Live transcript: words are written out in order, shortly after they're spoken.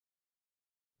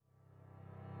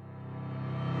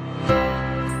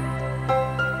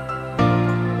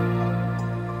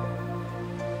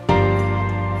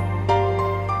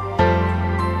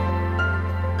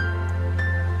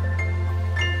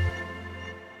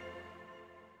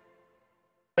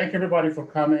Thank everybody for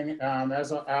coming.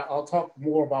 I'll talk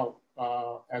more about,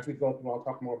 as we go through, I'll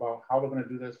talk more about how we're going to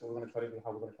do this, what we're going to try to do,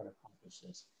 how we're going to try to accomplish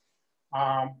this.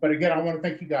 But again, I want to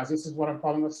thank you guys. This is what I'm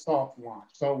calling a soft launch.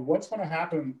 So what's going to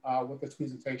happen with this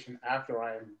presentation after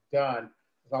I am done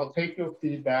is I'll take your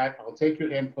feedback, I'll take your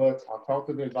inputs, I'll talk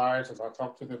to the advisors, I'll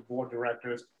talk to the board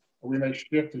directors. We may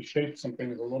shift to shape some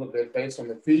things a little bit based on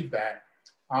the feedback.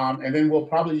 And then we'll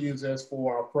probably use this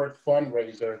for our first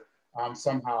fundraiser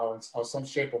somehow, or some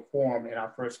shape or form in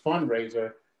our first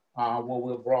fundraiser, where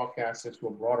we'll broadcast it to a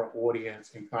broader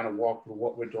audience and kind of walk through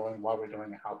what we're doing, why we're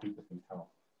doing, and how people can help.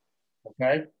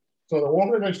 Okay, so the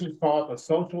organization is called the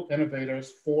Social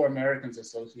Innovators for Americans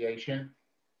Association.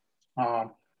 SIAA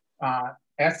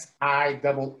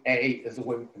is the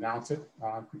way we pronounce it.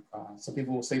 Some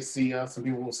people will say SIAA, some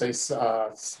people will say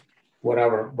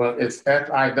whatever, but it's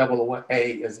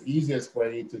SIAA is the easiest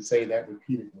way to say that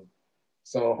repeatedly.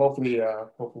 So hopefully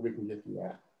we can get through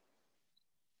that.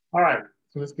 All right,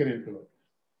 so let's get into it.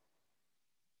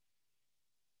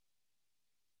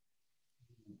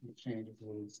 The change is a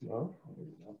little slow.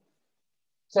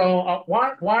 So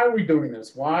why are we doing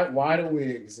this? Why do we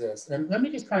exist? And let me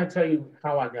just kind of tell you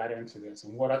how I got into this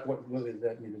and what really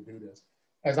led me to do this.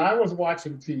 As I was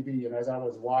watching TV and as I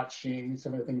was watching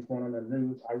some of the things going on in the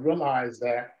news, I realized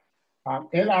that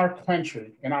in our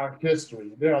country, in our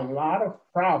history, there are a lot of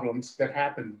problems that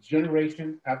happen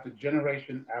generation after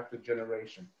generation after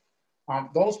generation.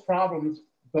 Those problems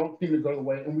don't seem to go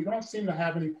away, and we don't seem to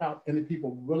have any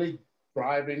people really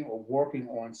driving or working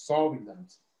on solving them.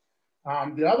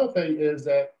 The other thing is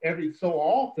that every so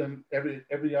often,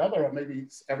 every other or maybe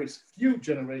every few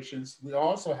generations, we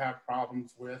also have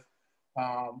problems with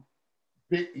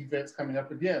big events coming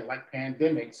up again, like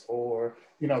pandemics or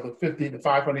the 50 to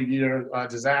 500 year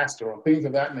disaster or things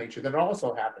of that nature that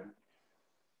also happen.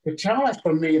 The challenge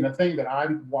for me and the thing that I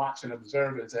watch and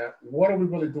observe is that what are we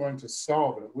really doing to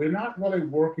solve it? We're not really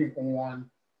working on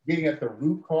getting at the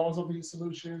root cause of these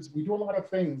solutions. We do a lot of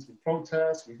things. We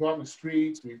protest, we go out in the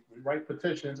streets, we write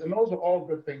petitions, and those are all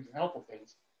good things and helpful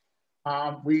things.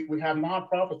 We have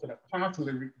nonprofits that are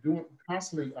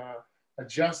constantly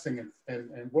adjusting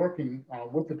and working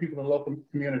with the people in the local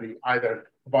community, either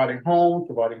providing homes,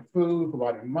 providing food,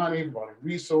 providing money, providing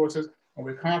resources, and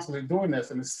we're constantly doing this,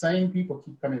 and the same people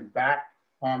keep coming back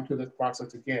to this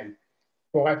process again.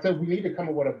 So I said we need to come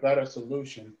up with a better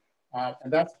solution,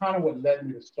 and that's kind of what led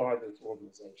me to start this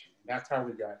organization. And that's how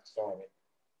we got started.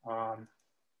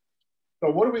 So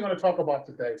what are we going to talk about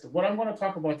today? So what I'm going to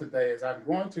talk about today is I'm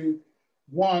going to,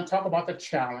 one, talk about the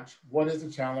challenge. What is the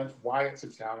challenge? Why it's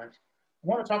a challenge? I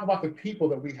want to talk about the people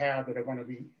that we have that are going to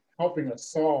be helping us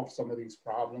solve some of these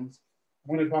problems.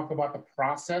 I'm going to talk about the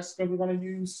process that we're going to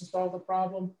use to solve the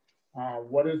problem.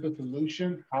 What is the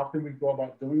solution? How can we go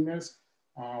about doing this?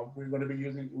 We're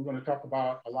going to talk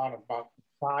about a lot about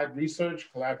applied research,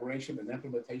 collaboration, and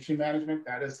implementation management.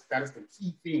 That is the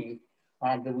key theme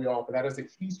that we offer. That is the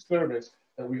key service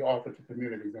that we offer to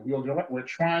communities. And we're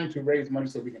trying to raise money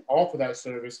so we can offer that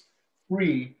service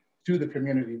free to the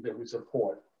communities that we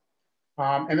support.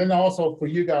 And then also for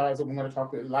you guys, we're going to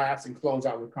talk at last and close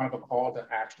out with kind of a call to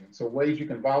action. So ways you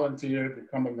can volunteer,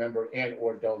 become a member, and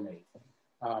or donate.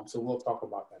 So we'll talk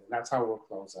about that. And that's how we'll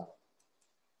close out.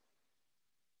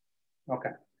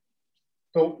 Okay.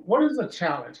 So what is the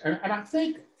challenge? And I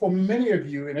think for many of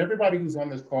you and everybody who's on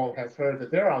this call has heard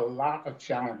that there are a lot of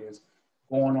challenges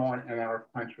going on in our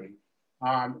country.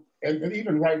 And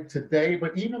even right today,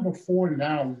 but even before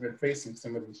now, we've been facing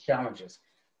some of these challenges.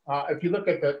 If you look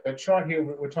at the chart here,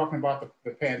 we're talking about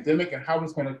the pandemic and how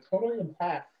it's going to totally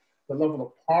impact the level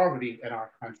of poverty in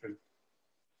our country.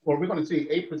 Well, we're going to see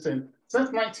 8%.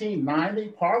 Since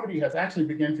 1990, poverty has actually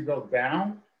begun to go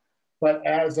down. But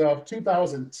as of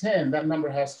 2010, that number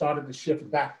has started to shift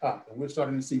back up. And we're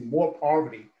starting to see more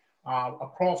poverty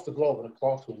across the globe and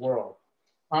across the world.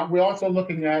 We're also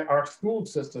looking at our school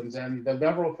systems and the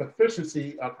level of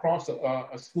proficiency across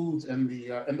schools in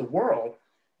the world.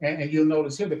 And you'll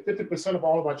notice here that 50% of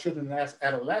all of our children and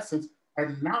adolescents are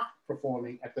not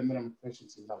performing at the minimum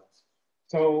proficiency levels.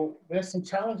 So there's some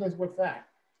challenges with that.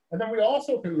 And then we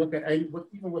also can look at,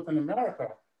 even within America,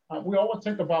 we always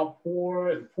think about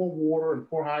poor water and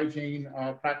poor hygiene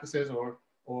practices or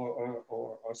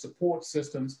support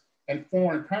systems in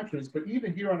foreign countries. But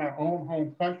even here in our own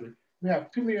home country, we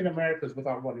have 2 million Americans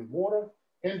without running water,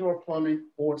 indoor plumbing,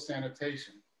 or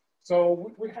sanitation.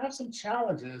 So we have some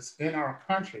challenges in our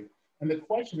country. And the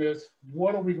question is,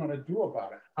 what are we going to do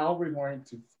about it? How are we going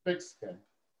to fix them?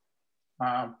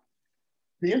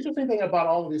 The interesting thing about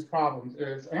all of these problems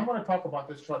is, and I'm going to talk about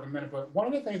this chart in a minute, but one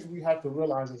of the things we have to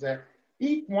realize is that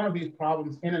each one of these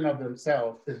problems in and of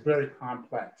themselves is very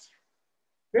complex.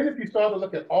 Then if you start to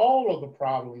look at all of the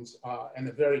problems and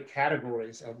the very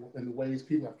categories and the ways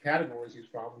people have categorized these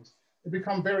problems, they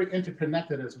become very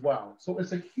interconnected as well. So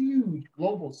it's a huge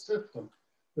global system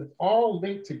that's all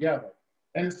linked together.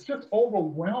 And it's just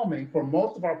overwhelming for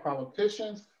most of our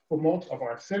politicians, for most of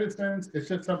our citizens. It's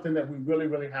just something that we really,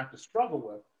 really have to struggle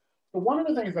with. So one of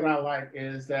the things that I like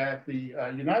is that the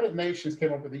United Nations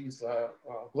came up with these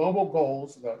global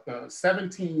goals, the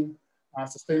 17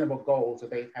 sustainable goals that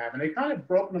they have, and they kind of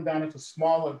broken them down into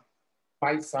smaller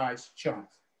bite-sized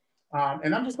chunks.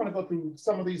 And I'm just going to go through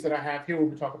some of these that I have here.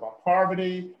 We'll talk about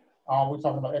poverty, we're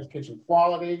talking about education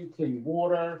quality, clean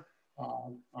water,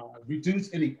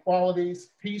 reduce inequalities,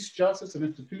 peace, justice, and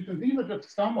institutions. These are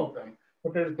just some of them,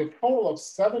 but there's a total of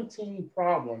 17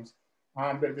 problems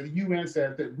that the UN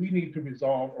says that we need to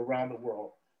resolve around the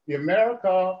world. The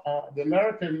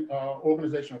American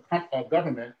Organization of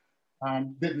Government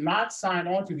did not sign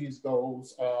on to these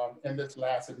goals in this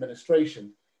last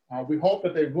administration. We hope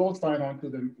that they will sign on to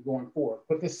them going forward.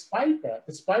 But despite that,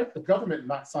 despite the government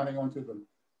not signing on to them,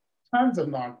 tons of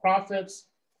nonprofits,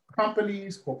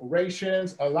 companies,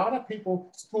 corporations, a lot of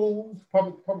people, schools,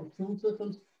 public school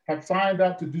systems have signed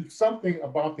up to do something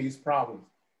about these problems.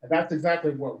 And that's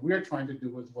exactly what we're trying to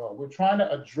do as well. We're trying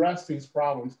to address these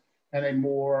problems in a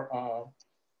more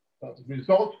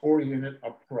results-oriented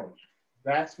approach.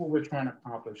 That's what we're trying to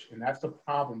accomplish, and that's the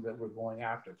problem that we're going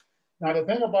after. Now, the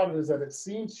thing about it is that it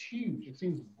seems huge, it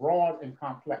seems broad and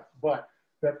complex, but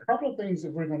there are a couple of things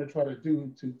that we're going to try to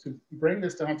do to bring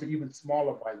this down to even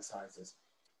smaller bite sizes.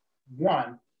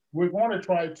 One, we're going to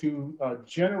try to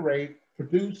generate,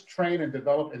 produce, train, and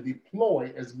develop and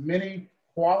deploy as many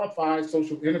qualified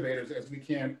social innovators as we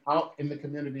can out in the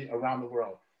community around the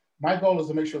world. My goal is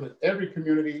to make sure that every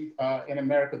community in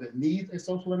America that needs a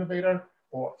social innovator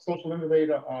or social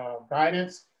innovator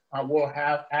guidance will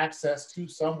have access to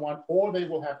someone, or they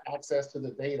will have access to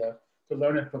the data to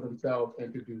learn it for themselves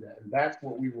and to do that. And that's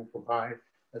what we will provide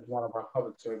as one of our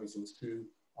public services to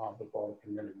the broader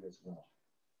community as well.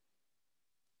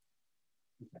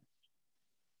 Okay.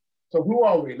 So who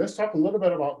are we? Let's talk a little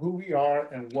bit about who we are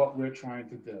and what we're trying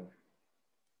to do.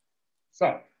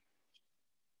 So,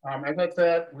 as I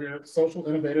said, we're Social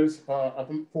Innovators of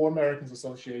the For Americans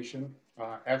Association,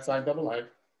 SIAA.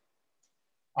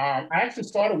 I actually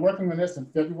started working on this in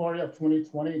February of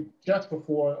 2020, just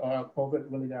before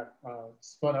COVID really got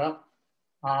spun up.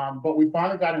 But we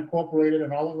finally got incorporated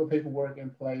and all of the paperwork in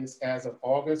place as of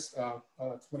August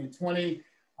 2020.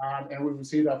 And we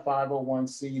received our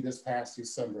 501c this past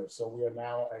December. So we are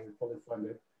now a fully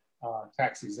funded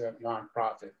tax-exempt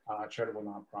nonprofit, charitable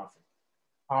nonprofit.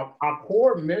 Our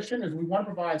core mission is we want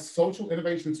to provide social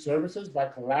innovation services by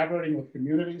collaborating with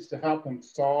communities to help them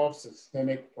solve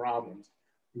systemic problems.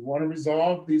 We want to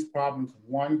resolve these problems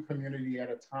one community at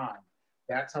a time.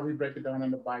 That's how we break it down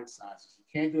into bite sizes. You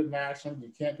can't do it nationally,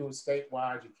 you can't do it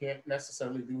statewide, you can't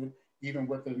necessarily do it even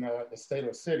within a state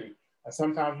or city.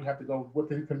 Sometimes you have to go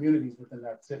within communities within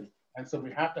that city. And so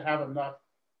we have to have enough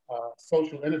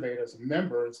social innovators,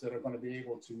 members that are going to be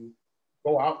able to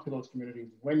go out to those communities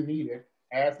when needed,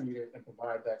 as needed, and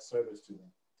provide that service to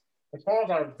them. As far as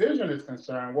our vision is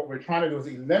concerned, what we're trying to do is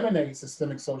eliminate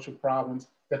systemic social problems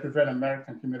that prevent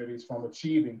American communities from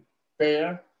achieving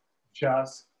fair,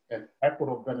 just, and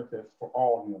equitable benefits for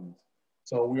all humans.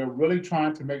 So we are really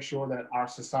trying to make sure that our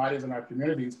societies and our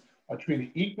communities are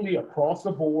treated equally across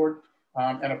the board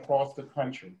and across the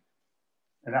country.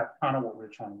 And that's kind of what we're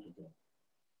trying to do.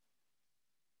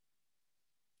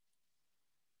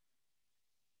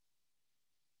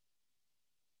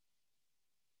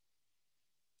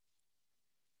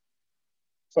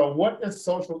 So what is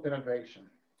social innovation?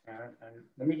 And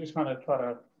let me just kind of try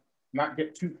to not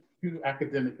get too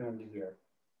academic on you here.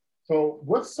 So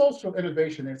what social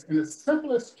innovation is, in the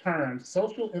simplest terms,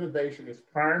 social innovation is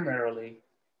primarily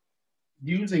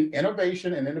using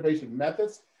innovation and innovation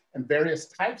methods and various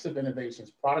types of innovations,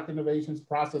 product innovations,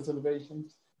 process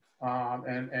innovations,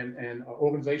 and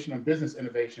organization and business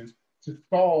innovations to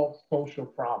solve social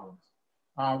problems.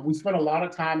 We spend a lot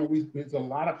of time and there's a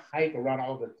lot of hype around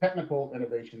all the technical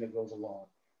innovation that goes along.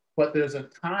 But there's a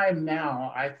time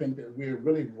now, I think, that we're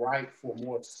really ripe for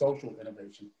more social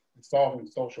innovation and solving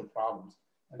social problems.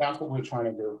 And that's what we're trying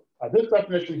to do. This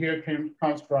definition here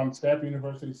comes from Stanford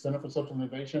University Center for Social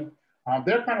Innovation.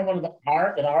 They're kind of one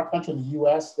of in our country, in the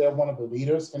US, they're one of the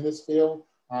leaders in this field.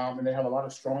 And they have a lot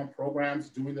of strong programs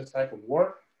doing this type of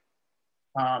work.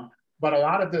 But a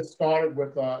lot of this started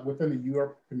with, within the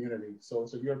Europe community. So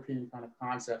it's a European kind of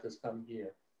concept that's come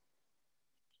here.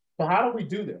 So how do we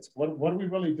do this? What are we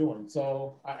really doing?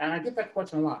 So, and I get that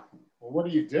question a lot. Well, what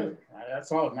do you do?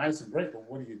 That's all nice and great, but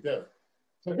what do you do?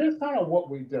 So here's kind of what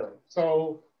we do.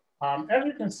 So as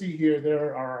you can see here,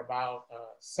 there are about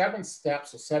 7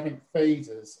 steps or 7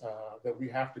 phases that we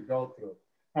have to go through.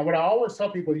 And what I always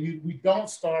tell people, we don't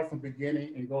start from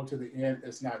beginning and go to the end.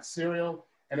 It's not serial,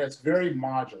 and it's very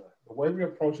modular. The way we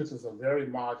approach this is a very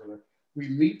modular. We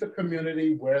meet the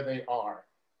community where they are.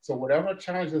 So whatever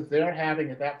challenges they're having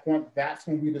at that point, that's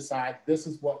when we decide this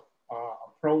is what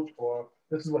approach or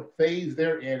this is what phase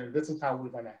they're in, and this is how we're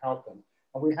going to help them.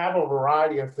 And we have a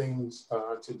variety of things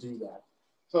to do that.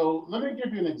 So let me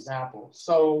give you an example.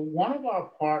 So one of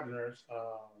our partners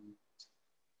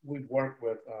we've worked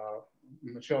with,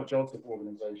 Michelle Joseph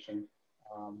organization.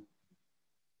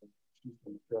 She's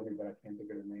going to kill me, but I can't think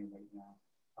of her name right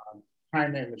now.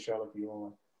 Chime in, Michelle, if you're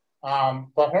on.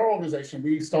 But her organization,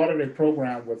 we started a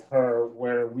program with her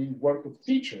where we worked with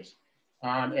teachers.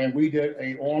 And we did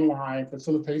an online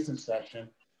facilitation session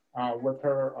with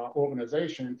her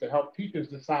organization to help teachers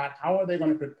decide how are they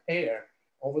going to prepare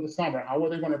over the summer, how are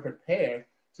they going to prepare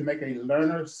to make a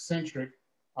learner-centric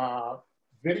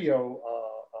video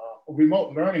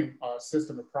remote learning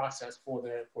system and process for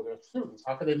their students.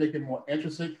 How can they make it more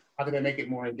interesting? How can they make it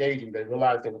more engaging? They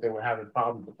realized that they were having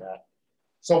problems with that.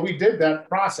 So we did that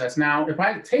process. Now, if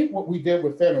I take what we did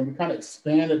with them and we kind of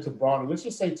expand it to broader, let's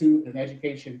just say to an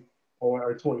education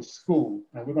or to a school,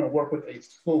 and we're going to work with a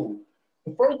school.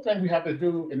 The first thing we have to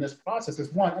do in this process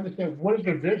is one, understand what is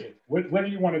your vision? Where do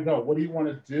you want to go? What do you want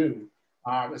to do?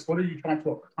 It's what are you trying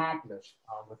to accomplish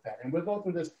with that? And we'll go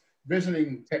through this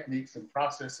visioning techniques and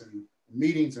process and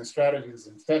meetings and strategies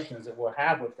and sessions that we'll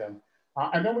have with them.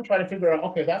 And then we try to figure out,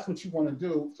 okay, that's what you want to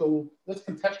do. So let's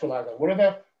contextualize that. What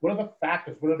are the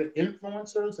factors? What are the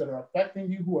influencers that are affecting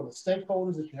you? Who are the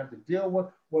stakeholders that you have to deal with?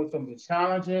 What are some of the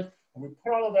challenges? And we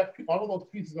put all of those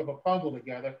pieces of a puzzle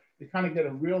together to kind of get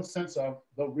a real sense of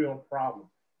the real problem.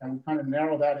 And we kind of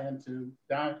narrow that into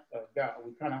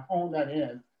we kind of hone that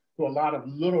in to a lot of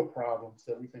little problems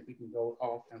that we think we can go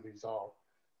off and resolve.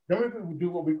 Then we do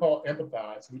what we call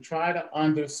empathize. We try to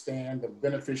understand the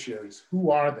beneficiaries.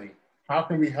 Who are they? How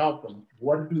can we help them?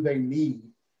 What do they need?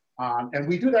 And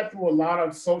we do that through a lot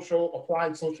of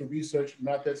applied social research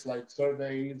methods like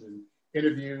surveys and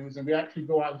interviews. And we actually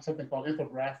go out with something called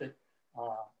infographic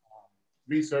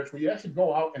research, where you actually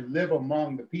go out and live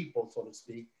among the people, so to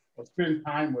speak, or spend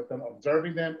time with them,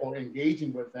 observing them or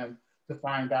engaging with them to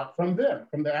find out from them,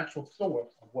 from the actual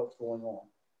source of what's going on.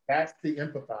 That's the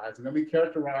empathize. And then we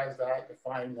characterize that,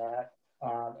 define that,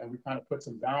 and we kind of put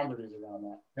some boundaries around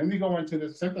that. Then we go into the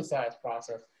synthesize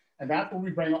process, and that's where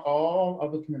we bring all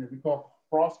of the community. We call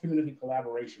cross-community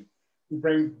collaboration. We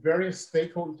bring various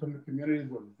stakeholders from the communities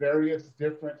with various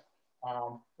different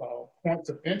points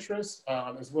of interest,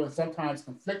 as well as sometimes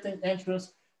conflicting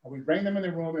interests. And we bring them in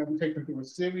the room and we take them through a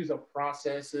series of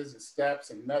processes and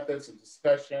steps and methods and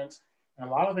discussions, and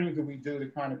a lot of things that we do to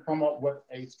kind of come up with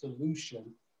a solution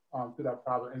to that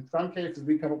problem. In some cases,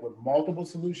 we come up with multiple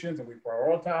solutions and we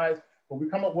prioritize, but we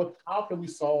come up with how can we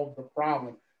solve the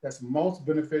problem that's most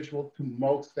beneficial to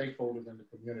most stakeholders in the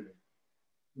community.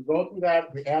 We go through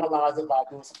that, we analyze it by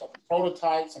doing some type of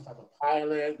prototype, some type of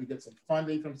pilot, we get some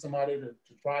funding from somebody to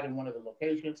try it in one of the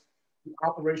locations. We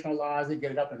operationalize it,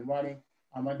 get it up and running,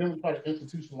 and then we try to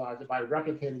institutionalize it by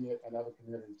replicating it in other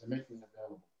communities and making it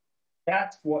available.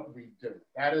 That's what we do.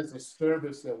 That is the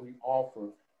service that we offer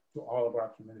to all of our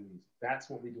communities. That's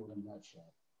what we do in a nutshell.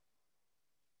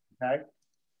 Okay?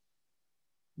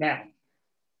 Now,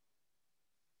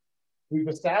 we've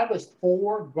established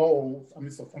 4 goals,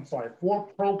 four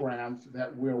programs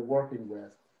that we're working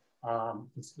with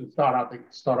to start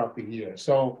out the year.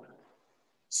 So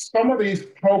some of these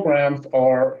programs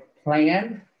are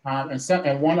planned,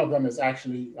 and one of them is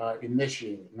actually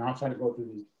initiated. And I'll try to go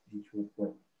through each real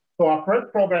quick. So our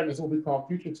first program is what we call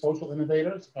Future Social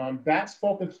Innovators. That's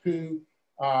focused to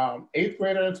 8th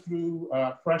graders through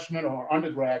freshmen or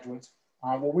undergraduates,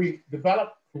 where we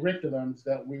develop curriculums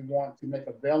that we want to make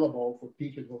available for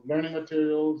teachers with learning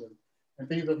materials and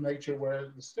things of nature, where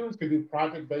the students can do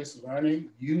project-based learning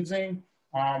using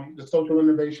the social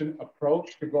innovation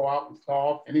approach to go out and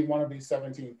solve any one of these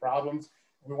 17 problems.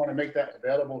 We want to make that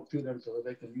available to them so that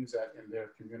they can use that in their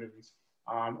communities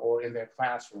or in their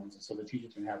classrooms, so the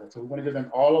teachers can have it. So we want to give them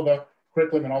all of the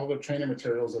curriculum and all of the training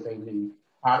materials that they need,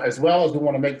 as well as we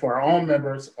want to make for our own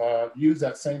members use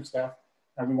that same stuff,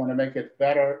 and we want to make it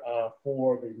better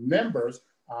for the members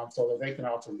so that they can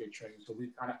also get trained. So we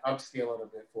kind of upscale it a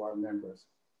bit for our members.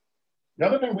 The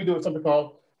other thing we do is something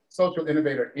called Social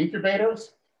Innovator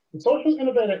Incubators. The social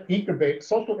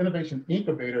innovation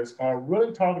incubators are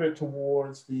really targeted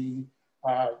towards the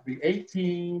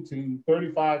 18 to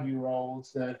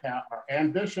 35-year-olds that are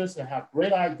ambitious and have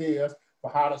great ideas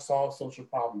for how to solve social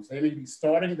problems. They may be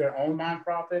starting their own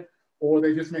nonprofit, or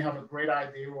they just may have a great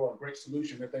idea or a great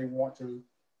solution that they want to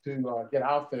get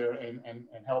out there and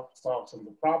help solve some of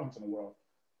the problems in the world.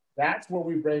 That's where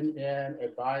we bring in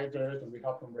advisors and we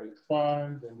help them raise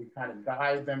funds and we kind of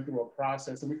guide them through a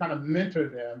process and we kind of mentor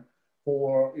them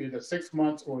for either 6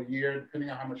 months or a year, depending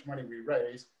on how much money we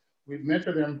raise. We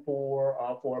mentor them for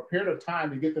a period of time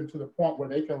to get them to the point where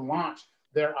they can launch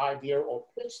their idea or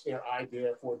pitch their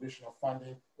idea for additional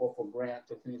funding or for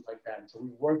grants or things like that. And so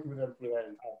we work with them through that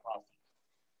entire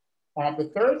process. The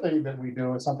third thing that we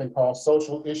do is something called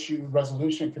social issue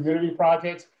resolution community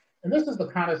projects. And this is the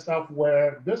kind of stuff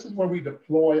where this is where we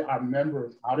deploy our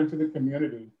members out into the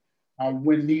community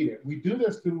when needed. We do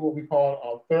this through what we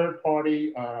call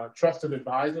third-party trusted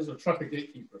advisors or trusted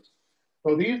gatekeepers.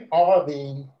 So these are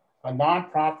the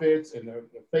nonprofits and the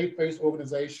faith-based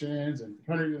organizations and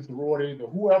fraternities and sororities or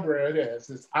whoever it is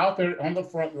that's out there on the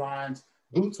front lines,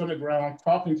 boots on the ground,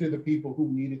 talking to the people who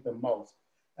need it the most.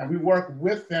 And we work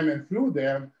with them and through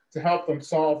them to help them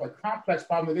solve a complex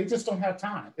problem that they just don't have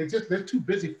time. They're too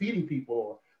busy feeding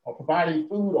people or providing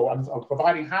food or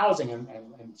providing housing and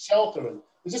shelter. And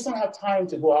they just don't have time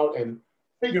to go out and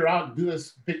figure out, do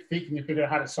this big thinking and figure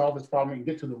out how to solve this problem and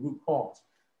get to the root cause.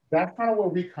 That's kind of where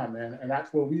we come in, and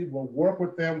that's where we will work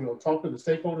with them. We'll talk to the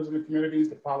stakeholders in the communities,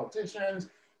 the politicians,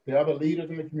 the other leaders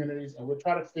in the communities, and we'll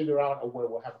try to figure out a way.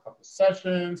 We'll have a couple of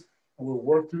sessions, and we'll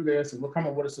work through this, and we'll come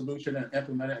up with a solution and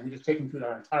implement it, and we just take them through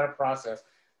that entire process.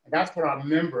 And that's what our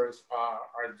members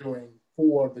are doing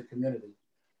for the community.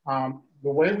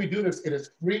 The way we do this, it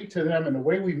is free to them, and the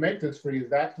way we make this free is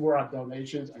that's where our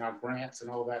donations and our grants and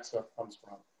all that stuff comes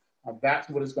from. That's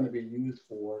what it's going to be used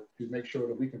for, to make sure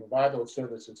that we can provide those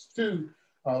services to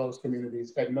those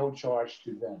communities at no charge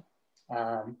to them.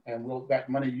 And that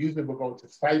money usually will go to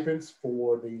stipends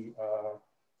for the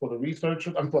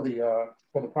researchers,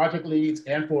 for the project leads,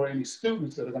 and for any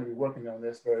students that are going to be working on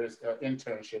this, various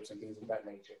internships and things of that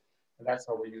nature. And that's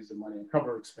how we use the money and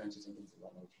cover expenses and things of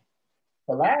that nature.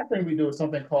 The last thing we do is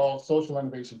something called Social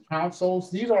Innovation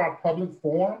Councils. These are our public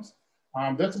forums.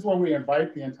 This is where we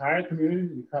invite the entire community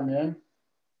to come in.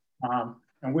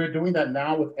 And we're doing that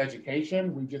now with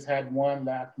education. We just had one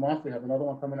last month. We have another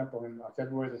one coming up on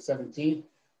February the 17th.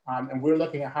 And we're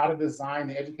looking at how to design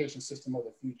the education system of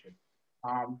the future.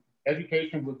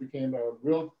 Education became a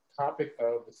real topic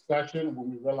of discussion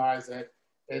when we realized that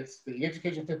it's the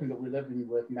education system that we're living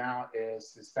with now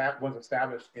was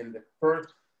established in the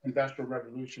first industrial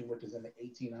revolution, which is in the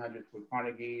 1800s with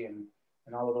Carnegie and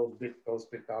all of those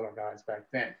big dollar guys back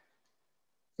then.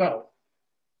 So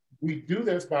we do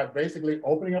this by basically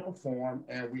opening up a forum,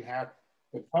 and we have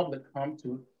the public come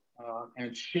to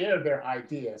and share their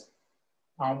ideas.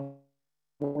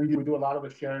 We do a lot of the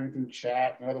sharing through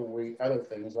chat and other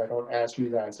things like I don't ask you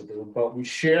guys to do, but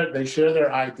they share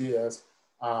their ideas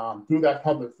through that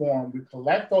public forum. We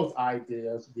collect those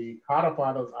ideas, we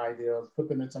codify those ideas, put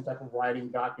them in some type of writing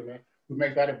document. We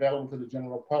make that available to the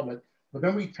general public. But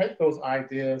then we take those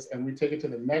ideas and we take it to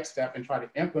the next step and try to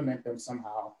implement them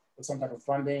somehow with some type of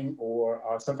funding or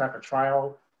some type of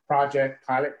trial project,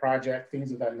 pilot project,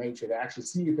 things of that nature to actually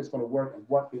see if it's going to work and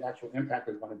what the actual impact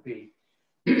is going to be.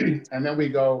 And then we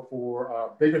go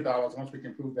for bigger dollars. Once we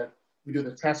can prove that we do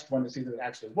the test one to see that it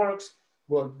actually works,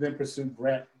 we'll then pursue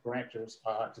grantors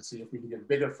to see if we can get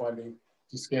bigger funding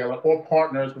to scale it, or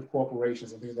partners with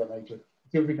corporations and things of that nature,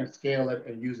 see if we can scale it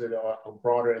and use it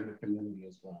broader in the community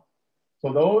as well.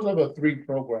 So those are the three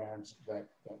programs that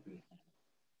we have.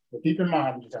 So keep in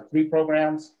mind, we just have 4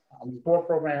 programs, and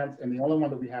the only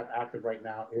one that we have active right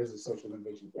now is the Social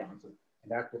Innovation Council,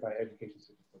 and that's with our education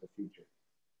system for the future.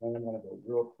 And I'm going to go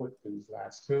real quick through these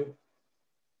last 2.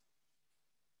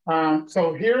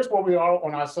 So here's where we are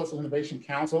on our Social Innovation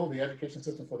Council, the education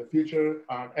system for the future.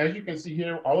 As you can see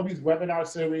here, all of these webinar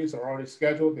series are already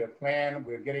scheduled, they're planned.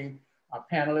 We're getting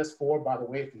panelists for, by the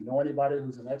way, if you know anybody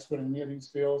who's an expert in any of these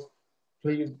fields,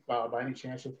 please, by any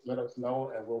chance, just let us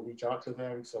know and we'll reach out to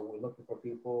them. So we're looking for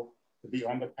people to be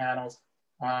on the panels.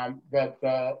 But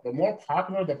the more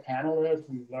popular the panel is,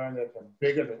 we've learned that the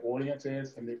bigger the audience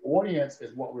is, and the audience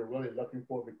is what we're really looking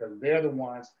for because they're the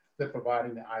ones that are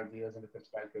providing the ideas and the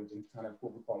perspectives and kind of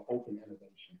what we call open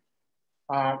innovation.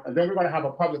 And then we're going to have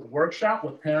a public workshop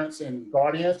with parents and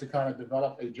guardians to kind of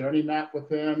develop a journey map with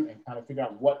them and kind of figure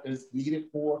out what is needed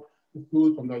for the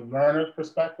food from the learner's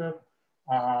perspective.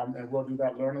 And we'll do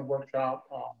that learner workshop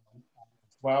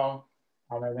as well.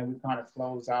 And then we kind of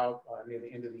close out near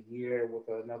the end of the year with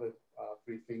another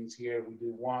three things here. We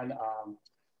do one,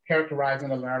 characterizing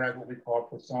the learners, what we call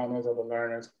personas of the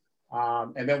learners.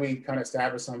 And then we kind of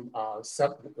establish some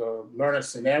learner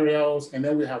scenarios. And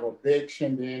then we have a big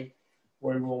shindig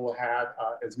where we will have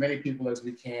as many people as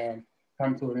we can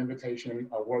come to an invitation,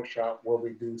 a workshop where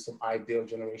we do some ideal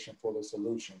generation for the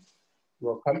solutions.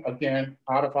 We'll come again,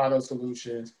 codify those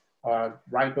solutions,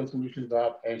 write those solutions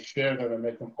up and share them and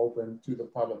make them open to the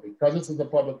public. Because this is a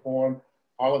public forum,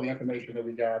 all of the information that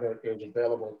we gather is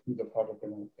available to the public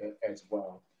as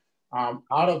well.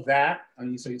 Out of that,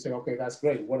 and so you say, okay, that's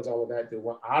great. What does all of that do?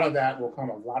 Well, out of that will come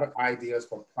a lot of ideas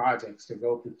for projects to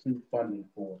go to funding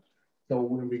for. So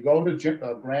when we go to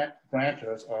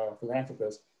grantors or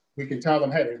philanthropists, we can tell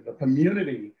them, hey, the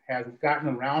community has gotten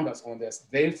around us on this.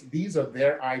 These are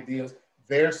their ideas.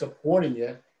 They're supporting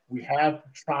it. We have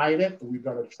tried it. We've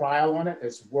done a trial on it.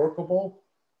 It's workable.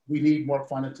 We need more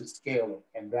funding to scale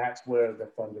it. And that's where the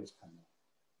funders come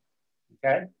in.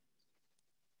 Okay?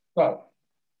 So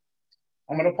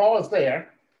I'm going to pause there.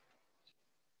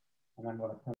 And I'm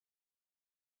going to come.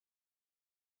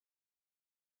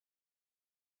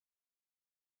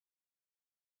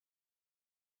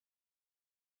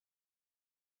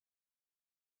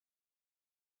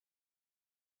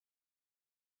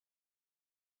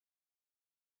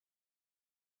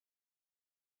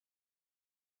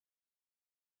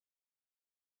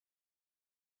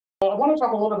 I want to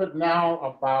talk a little bit now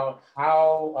about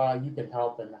how you can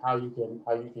help and how you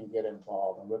can get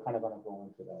involved, and we're kind of going to go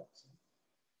into that.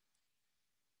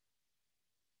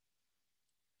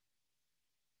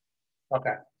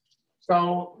 Okay,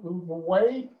 so the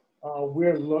way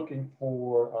we're looking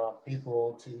for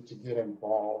people to get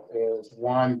involved is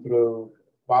one through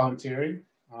volunteering,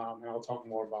 and I'll talk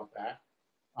more about that.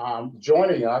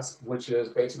 Joining us, which is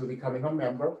basically becoming a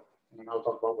member, and I'll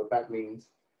talk about what that means.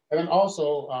 And then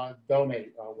also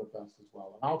donate with us as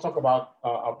well. And I'll talk about,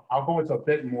 I'll go into a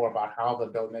bit more about how the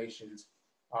donations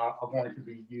are going to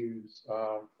be used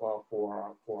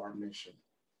for our mission.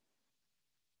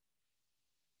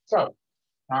 So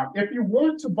if you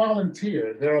want to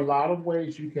volunteer, there are a lot of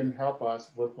ways you can help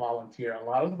us with volunteer. A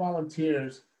lot of the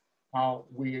volunteers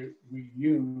we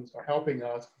use are helping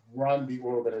us run the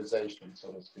organization,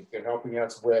 so to speak. They're helping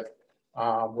us with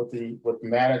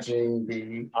managing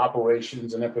the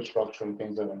operations and infrastructure and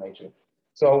things of that nature.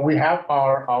 So we have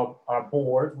our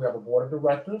board. We have a board of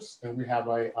directors, and we have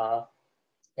a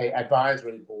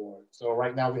advisory board. So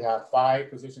right now we have 5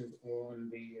 positions on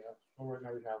the. Right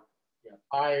now we have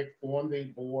 5 on the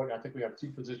board. I think we have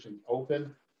 2 positions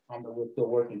open that we're still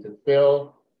working to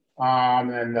fill.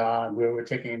 And we're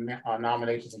taking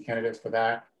nominations and candidates for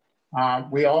that.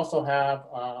 We also have,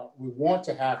 we want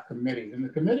to have committees. And the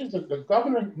committees, the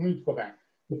governor needs to go back.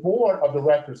 The board of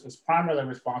directors is primarily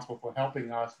responsible for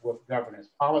helping us with governance,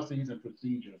 policies and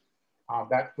procedures.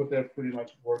 That's what they're pretty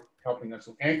much helping us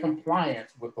with, and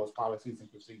compliance with those policies and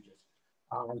procedures.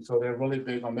 So they're really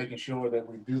big on making sure that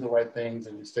we do the right things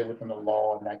and we stay within the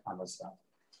law and that kind of stuff.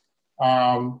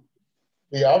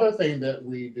 The other thing that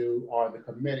we do are the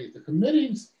committees. The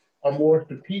committees are more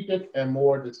strategic and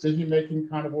more decision-making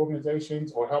kind of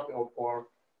organizations, or help or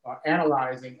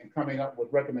analyzing and coming up with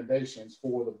recommendations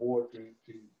for the board to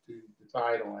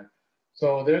decide on.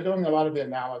 So they're doing a lot of the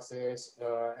analysis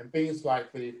and things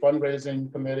like the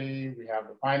fundraising committee. We have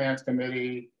the finance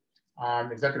committee,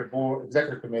 executive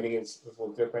committee is a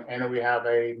little different, and then we have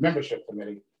a membership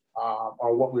committee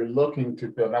on what we're looking to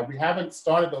build. Now we haven't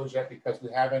started those yet because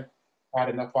we haven't had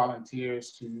enough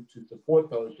volunteers to support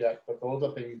those yet, but those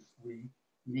are things we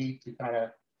need to kind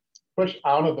of push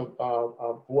out of the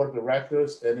board of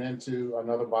directors and into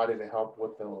another body to help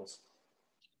with those.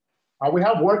 We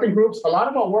have working groups. A lot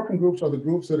of our working groups are the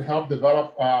groups that help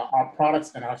develop our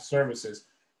products and our services.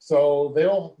 So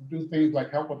they'll do things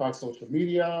like help with our social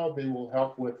media. They will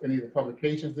help with any of the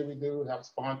publications that we do, help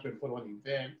sponsor and put on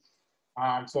events.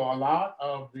 So a lot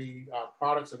of the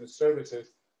products and the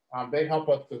services, they help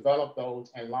us develop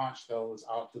those and launch those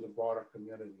out to the broader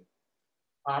community.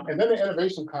 And then the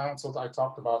innovation councils I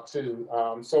talked about too.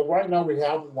 So right now we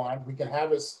have one. We can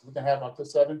have up to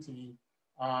 17,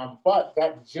 but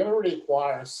that generally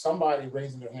requires somebody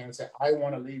raising their hand and say, "I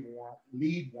want to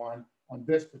lead one on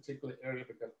this particular area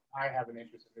because I have an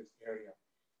interest in this area."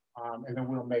 And then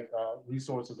we'll make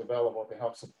resources available to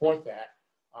help support that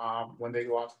when they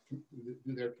go out to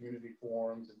do their community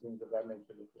forums and things of that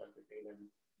nature to collect the data and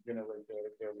generate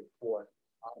their report.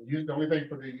 The only thing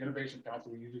for the Innovation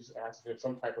Council, we usually just ask if there's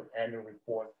some type of annual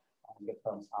report that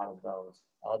comes out of those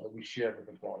that we share with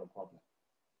the broader public.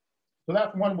 So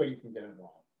that's one way you can get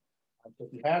involved. So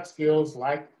if you have skills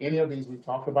like any of these we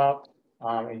talked about,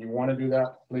 and you want to do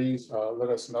that, please let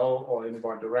us know, or any of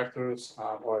our directors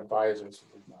or advisors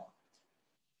will know.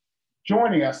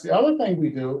 Joining us, the other thing we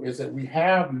do is that we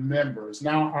have members.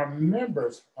 Now, our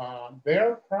members,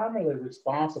 they're primarily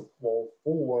responsible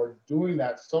for doing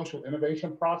that social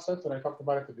innovation process that I talked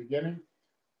about at the beginning.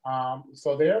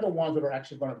 So they're the ones that are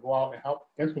actually going to go out and help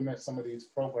implement some of these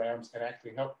programs and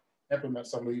actually help implement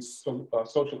some of these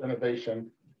social innovation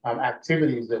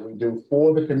activities that we do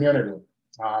for the community.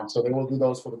 So they will do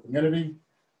those for the community.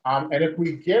 And if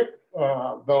we get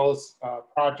those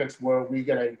projects where we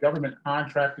get a government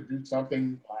contract to do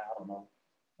something, I don't know,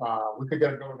 we could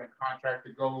get a government contract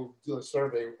to go do a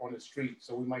survey on the street.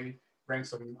 So we might bring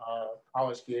some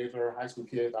college kids or high school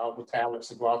kids out with tablets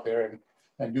to go out there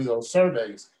and do those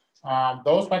surveys.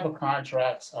 Those type of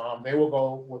contracts, they will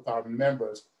go with our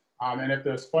members. And if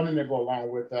there's funding to go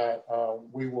along with that,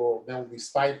 there will be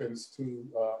stipends to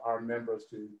our members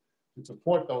to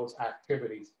support those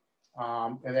activities.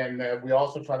 And then we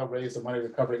also try to raise the money to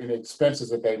cover any expenses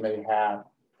that they may have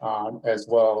as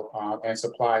well, and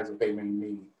supplies that they may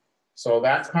need. So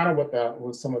that's kind of what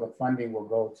some of the funding will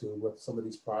go to with some of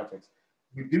these projects.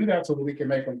 We do that so that we can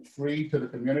make them free to the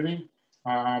community.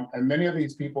 And many of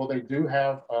these people, they do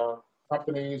have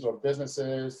companies or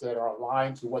businesses that are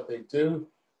aligned to what they do,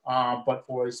 but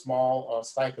for a small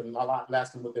stipend, a lot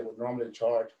less than what they would normally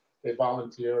charge. They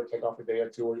volunteer, take off a day or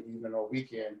two or evening or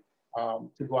weekend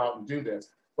to go out and do this.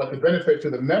 But the benefit to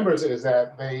the members is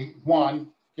that they,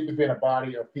 one, get to be in a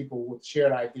body of people with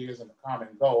shared ideas and a common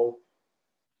goal.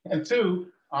 And two,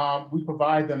 we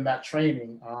provide them that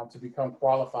training to become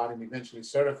qualified and eventually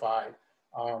certified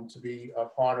to be a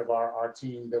part of our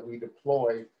team that we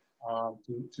deploy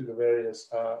to the various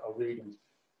regions.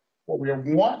 What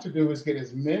we want to do is get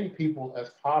as many people as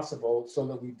possible so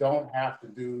that we don't have to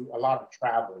do a lot of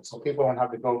travel. So people don't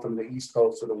have to go from the East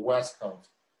Coast to the West Coast.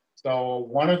 So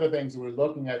one of the things that we're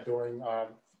looking at doing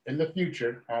in the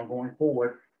future, going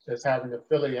forward, is having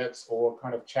affiliates or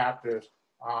kind of chapters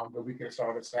that we can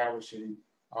start establishing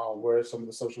where some of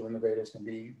the social innovators can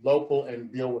be local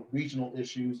and deal with regional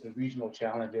issues and regional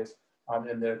challenges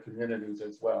in their communities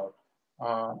as well.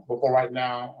 But for right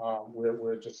now,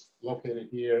 we're just located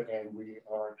here, and we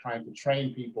are trying to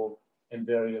train people in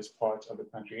various parts of the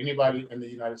country. Anybody in the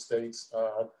United States,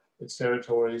 its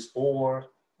territories, or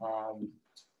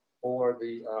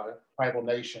the tribal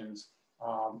nations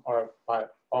are by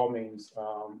all means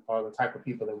are the type of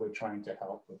people that we're trying to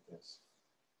help with this.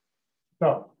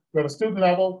 So we have a student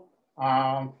level,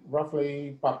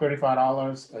 roughly about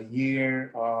 $35 a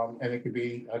year, and it could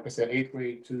be, like I said, 8th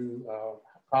grade to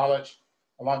college.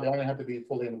 They only have to be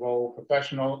fully enrolled,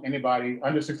 professional, anybody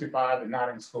under 65 and not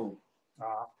in school.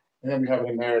 And then we have an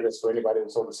emeritus for anybody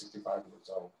that's over 65 years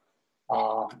old.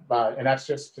 And that's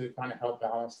just to kind of help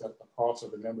balance the cost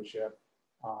of the membership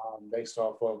based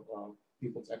off of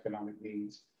people's economic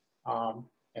needs. And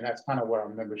that's kind of where our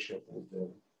membership will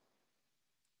do.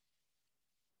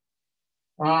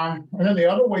 And then the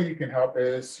other way you can help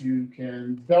is you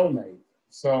can donate.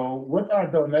 So with our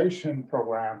donation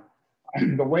program,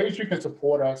 the ways you can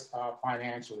support us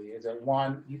financially is that,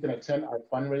 one, you can attend our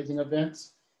fundraising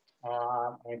events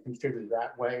and contribute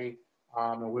that way.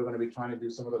 And we're going to be trying to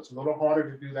do some of those. It's a little harder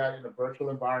to do that in a virtual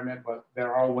environment, but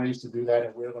there are ways to do that.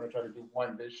 And we're going to try to do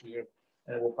one this year,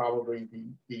 and it will probably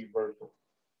be virtual.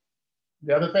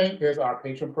 The other thing is our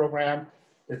patron program.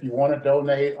 If you want to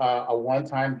donate a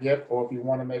one-time gift, or if you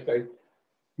want to make a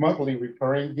monthly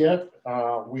recurring gift,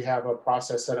 we have a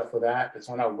process set up for that. It's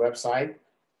on our website.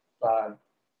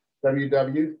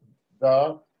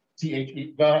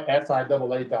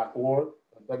 www.thesiaa.org,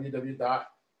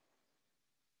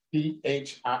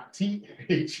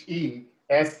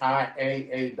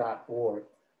 www.thesiaa.org.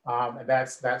 And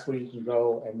that's where you can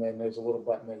go, and then there's a little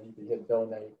button that you can hit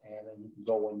donate, and then you can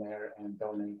go in there and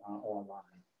donate online.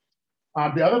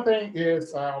 The other thing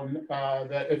is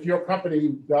that if your company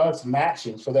does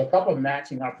matching, so there are a couple of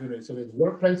matching opportunities. So there's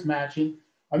workplace matching,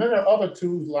 and then there are other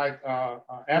tools like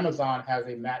Amazon has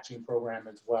a matching program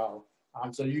as well.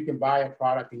 So you can buy a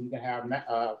product and you can have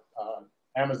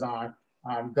Amazon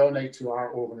donate to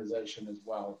our organization as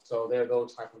well. So there are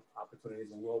those type of opportunities.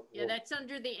 And yeah, that's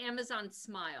under the Amazon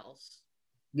Smiles.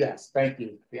 Yes, thank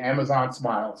you. The Amazon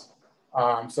Smiles.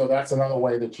 So that's another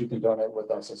way that you can donate with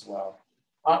us as well.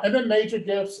 And then major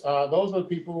gifts, those are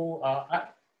people,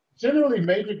 generally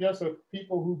major gifts are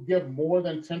people who give more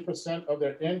than 10% of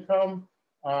their income.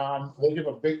 They give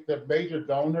they're major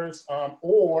donors,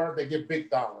 or they give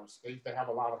big dollars. They have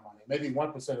a lot of money. Maybe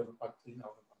 1% of a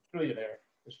trillionaire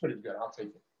is pretty good. I'll take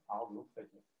it. I'll take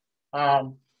it.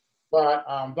 But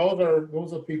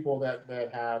those are people that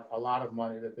have a lot of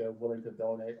money that they're willing to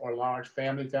donate, or large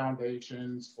family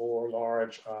foundations, or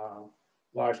large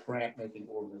grant making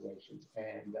organizations.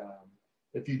 And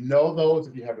if you know those,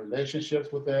 if you have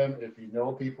relationships with them, if you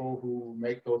know people who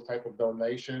make those type of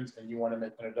donations, and you want to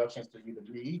make introductions to either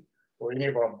me or any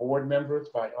of our board members,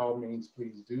 by all means,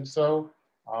 please do so.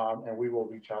 And we will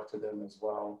reach out to them as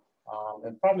well.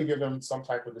 And probably give them some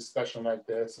type of discussion like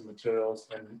this and materials,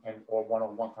 and or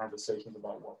one-on-one conversations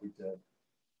about what we did.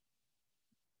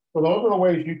 So those are the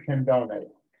ways you can donate.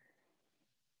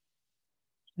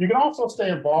 You can also stay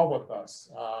involved with us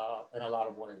in a lot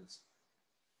of ways.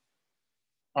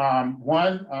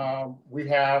 We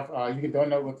have, you can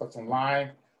donate with us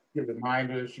online, give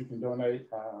reminders, you can donate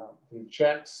through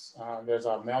checks. There's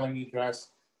our mailing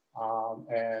address.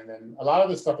 And then a lot of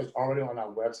this stuff is already on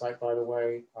our website, by the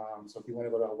way. So if you want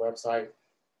to go to our website,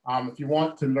 if you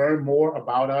want to learn more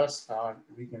about us,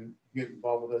 you can get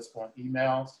involved with us on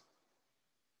emails.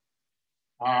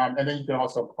 And then you can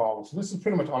also call. So this is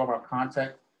pretty much all of our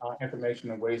contact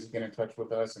information and ways to get in touch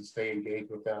with us and stay engaged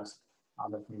with us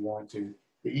if you want to.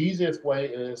 The easiest way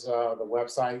is the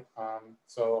website.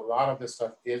 So a lot of this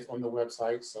stuff is on the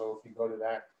website. So if you go to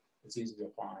that, it's easy to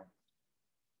find.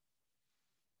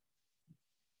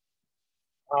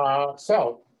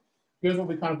 So here's what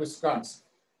we kind of discussed.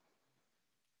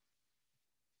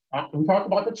 We talked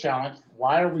about the challenge.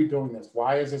 Why are we doing this?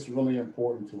 Why is this really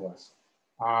important to us?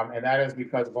 And that is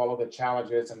because of all of the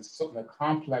challenges and the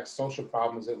complex social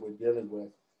problems that we're dealing with.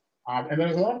 And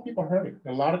there's a lot of people hurting.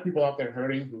 There are a lot of people out there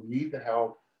hurting who need the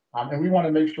help. And we want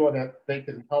to make sure that they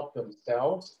can help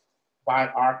themselves by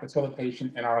our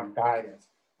facilitation and our guidance.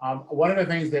 One of the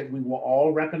things that we will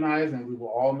all recognize and we will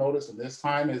all notice in this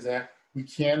time is that we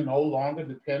can no longer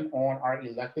depend on our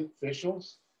elected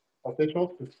officials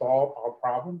to solve our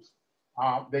problems.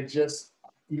 They just,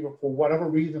 either for whatever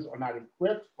reasons, are not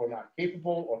equipped or not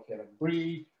capable or can't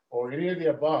agree or any of the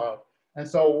above. And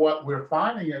so what we're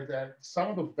finding is that some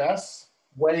of the best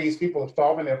ways people are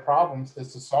solving their problems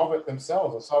is to solve it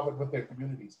themselves or solve it with their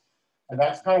communities. And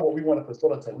that's kind of what we want to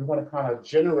facilitate. We want to kind of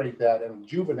generate that and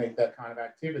rejuvenate that kind of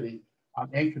activity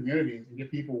in communities and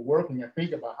get people working and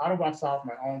think about, how do I solve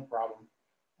my own problem?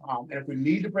 And if we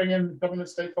need to bring in government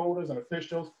stakeholders and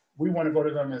officials, we want to go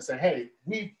to them and say, hey,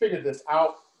 we figured this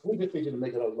out. We just need you to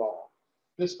make it a law.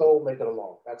 Just go make it a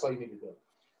law. That's all you need to do.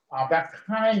 That's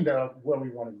kind of where we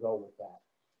want to go with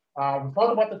that. We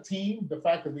talked about the team, the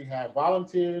fact that we have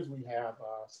volunteers, we have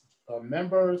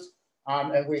members,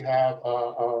 and we have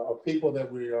people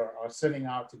that we are sending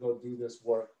out to go do this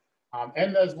work.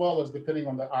 And as well as depending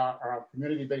on our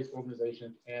community-based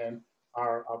organizations and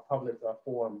our public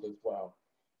forums as well.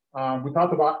 We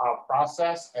talked about our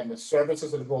process and the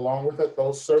services that go along with it.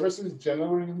 Those services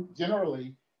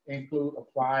generally include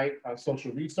applied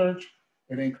social research.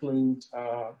 It includes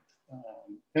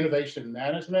innovation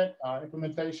management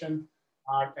implementation,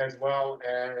 as well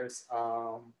as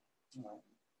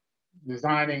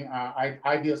designing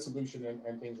idea solution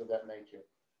and things of that nature.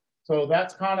 So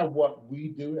that's kind of what we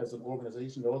do as an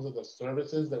organization. Those are the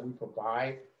services that we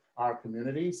provide our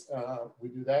communities. We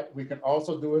do that. We can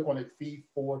also do it on a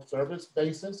fee-for-service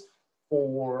basis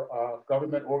for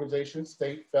government organizations,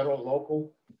 state, federal,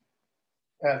 local,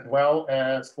 as well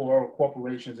as for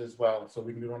corporations as well. So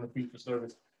we can do it on a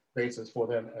fee-for-service basis for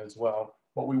them as well.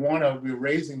 But we're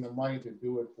raising the money to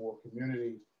do it for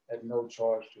communities at no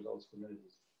charge to those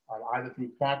communities, either through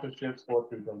sponsorships or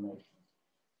through donations.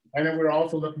 And then we're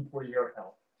also looking for your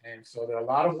help. And so there are a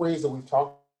lot of ways that we've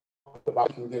talked about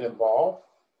you can get involved,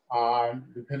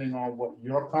 depending on what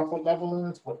your comfort level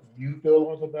is, what you feel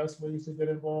are the best ways to get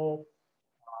involved,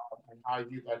 and how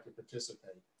you'd like to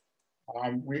participate.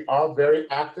 We are very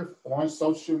active on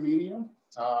social media.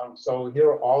 So here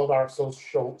are all of our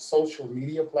social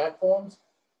media platforms.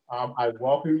 I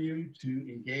welcome you to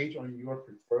engage on your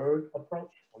preferred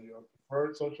approach or your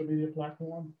preferred social media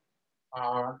platform.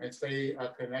 And stay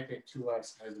connected to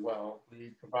us as well.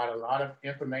 We provide a lot of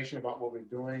information about what we're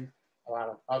doing, a lot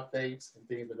of updates and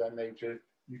things of that nature.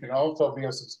 You can also be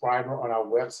a subscriber on our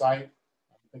website.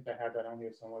 I think I have that on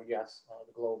here somewhere. Yes,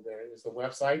 the globe there is the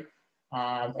website.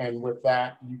 And with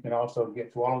that, you can also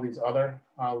get to all of these other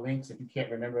links. If you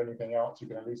can't remember anything else, you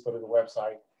can at least go to the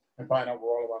website and find out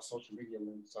where all of our social media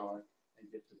links are and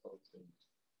get to those things.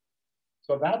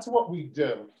 So that's what we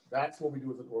do. That's what we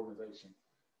do as an organization.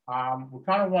 We're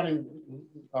kind of running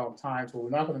time, so we're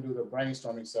not going to do the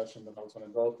brainstorming session that I was going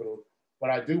to go through, but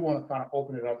I do want to kind of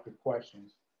open it up to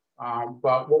questions.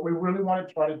 But what we really want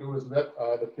to try to do is let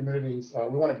the communities,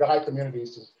 we want to guide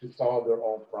communities to solve their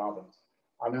own problems.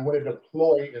 We want to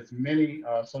deploy as many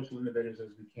social innovators as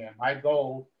we can. My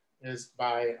goal is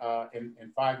by, in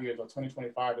 5 years, or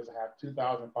 2025, is to have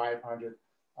 2,500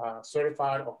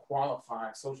 certified or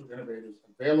qualified social innovators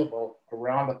available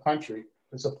around the country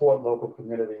to support local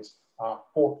communities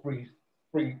for free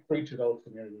to those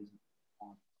communities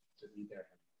to be there.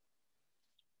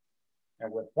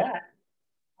 And with that,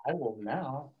 I will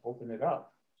now open it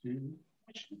up to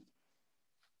questions.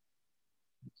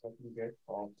 So I can get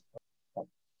all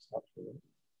stuff to it.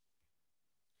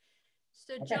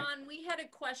 So John, we had a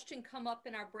question come up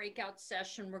in our breakout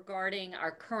session regarding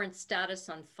our current status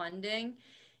on funding.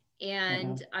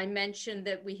 And I mentioned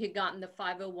that we had gotten the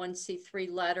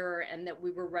 501c3 letter and that we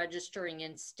were registering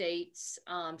in states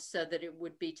so that it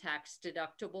would be tax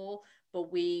deductible,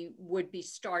 but we would be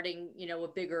starting, you know, a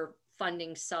bigger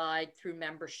funding side through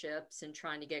memberships and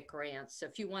trying to get grants. So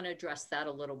if you want to address that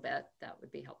a little bit, that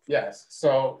would be helpful. Yes.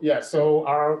 So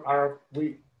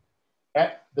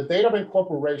at the date of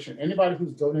incorporation, anybody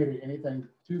who's donated anything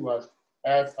to us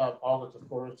as of August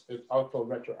 1st is also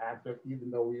retroactive,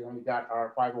 even though we only got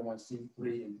our 501c3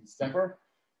 in December.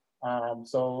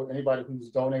 So anybody who's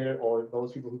donated, or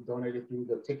those people who donated through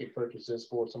the ticket purchases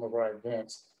for some of our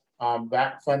events,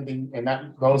 that funding and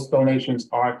those donations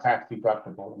are tax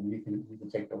deductible, and you can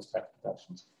take those tax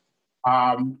deductions.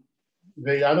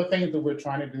 The other thing that we're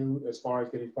trying to do as far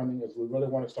as getting funding is we really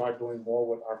want to start doing more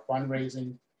with our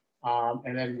fundraising.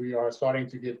 And then we are starting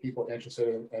to get people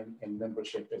interested in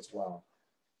membership as well.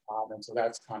 And so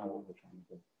that's kind of what we're trying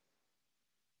to do.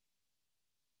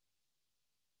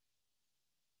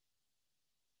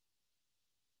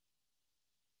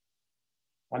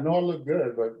 I know I look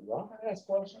good, but y'all can ask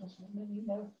questions. You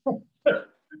know,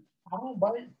 I don't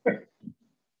bite.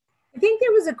 I think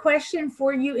there was a question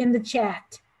for you in the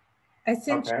chat. I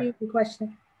sent you the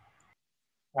question.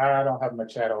 I don't have my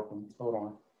chat open. Hold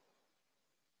on.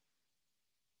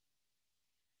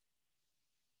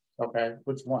 Okay,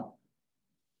 which one?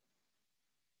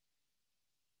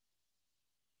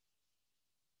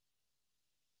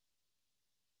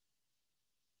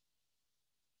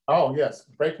 Oh, yes,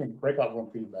 breakout room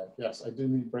feedback. Yes, I do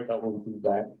need breakout room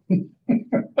feedback.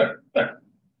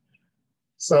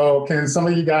 So can some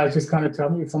of you guys just kind of tell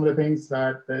me some of the things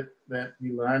that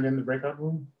you learned in the breakout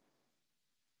room?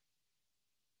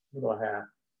 What do I have?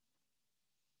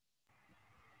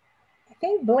 I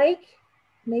think Blake,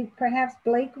 maybe perhaps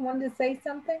Blake wanted to say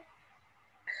something.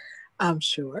 I'm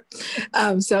sure.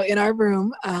 So in our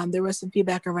room, there was some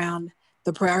feedback around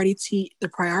the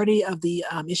priority of the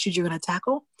issues you're going to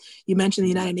tackle. You mentioned the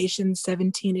United Nations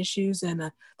 17 issues, and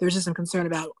there was just some concern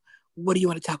about what do you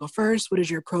want to tackle first? What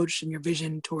is your approach and your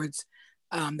vision towards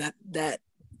that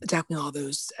tackling all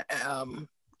those,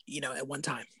 you know, at one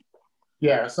time?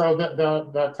 Yeah, so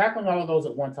the tackling all of those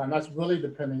at one time, that's really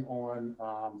depending on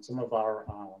some of our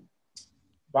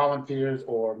volunteers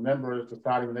or members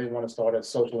deciding they want to start a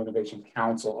social innovation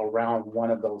council around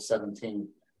one of those 17.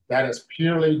 That is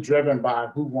purely driven by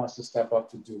who wants to step up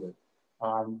to do it.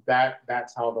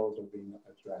 That's how those are being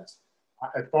addressed.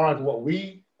 As far as what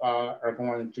we are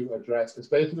going to address, it's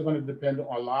basically going to depend a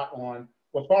lot on,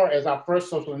 as far as our first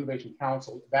social innovation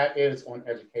council, that is on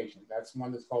education. That's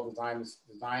one that's called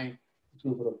Design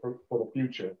for the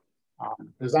Future.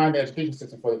 Design the education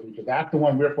system for the future. That's the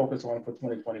one we're focused on for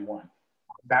 2021.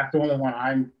 That's the only one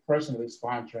I'm personally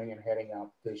sponsoring and heading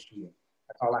out this year.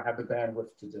 That's all I have the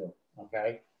bandwidth to do,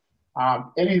 okay?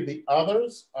 Any of the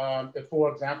others, if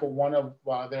for example,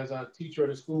 there's a teacher at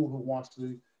a school who wants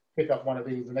to pick up one of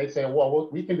these and they say, well,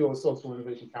 we can do a social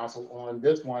innovation council on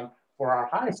this one for our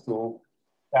high school,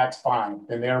 that's fine.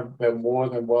 And they're more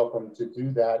than welcome to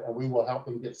do that. And we will help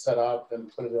them get set up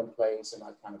and put it in place and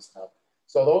that kind of stuff.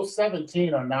 So those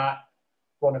 17 are not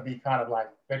going to be kind of like,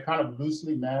 they're kind of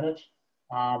loosely managed.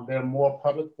 They're more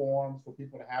public forums for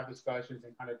people to have discussions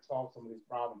and kind of solve some of these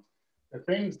problems.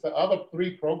 The other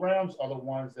 3 programs are the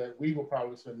ones that we will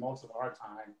probably spend most of our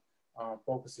time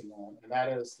focusing on. And that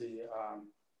is the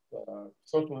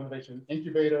Social Innovation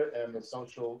Incubator and the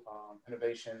Social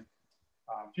Innovation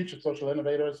Future Social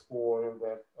Innovators for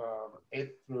the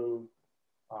 8th through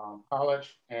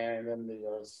college, and then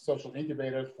the Social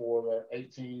Incubators for the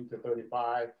 18 to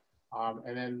 35,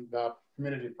 and then the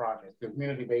community projects, the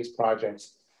community-based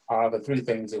projects are the 3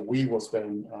 things that we will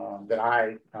spend, that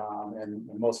I and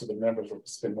most of the members will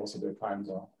spend most of their time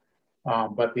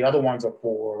on. But the other ones are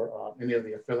for any of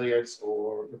the affiliates,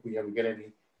 or if we ever get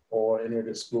any, or any of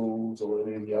the schools or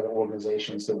any of the other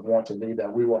organizations that want to lead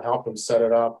that, we will help them set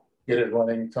it up, get it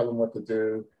running, tell them what to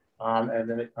do, and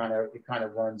then it kind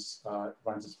of runs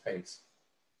its pace.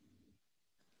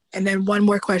 And then one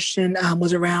more question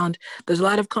was around, there's a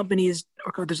lot of companies,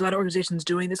 or there's a lot of organizations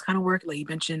doing this kind of work, like you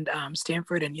mentioned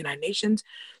Stanford and United Nations.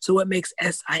 So what makes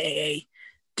SIAA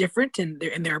different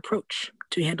in their approach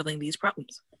to handling these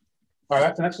problems?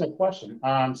 That's an excellent question.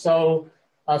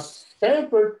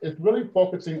 Stanford is really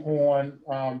focusing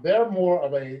on, they're more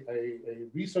of a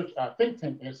research think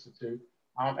tank institute,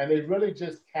 and they really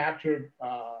just captured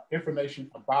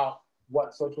information about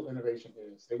what social innovation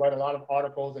is. They write a lot of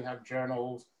articles, they have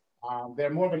journals. They're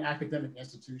more of an academic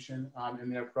institution in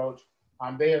their approach.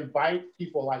 They invite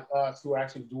people like us who are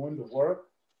actually doing the work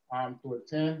to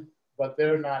attend, but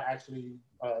they're not actually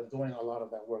doing a lot of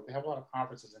that work. They have a lot of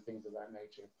conferences and things of that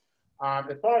nature.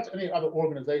 As far as any other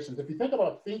organizations, if you think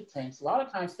about think tanks, a lot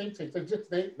of times think tanks,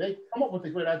 they come up with the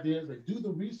great ideas, they do the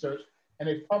research, and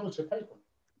they publish a paper.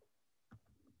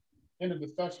 End of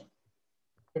discussion.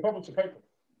 They publish a paper.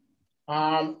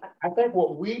 I think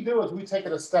what we do is we take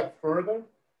it a step further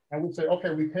and we say,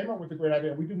 okay, we came up with a great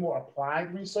idea. We do more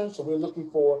applied research. So we're looking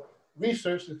for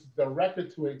research that's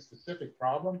directed to a specific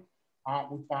problem.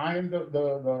 We find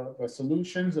the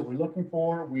solutions that we're looking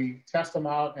for, we test them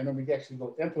out, and then we actually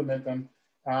go implement them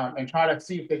and try to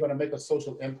see if they're going to make a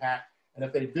social impact. And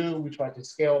if they do, we try to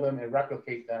scale them and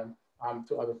replicate them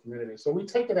to other communities. So we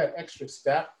take it that extra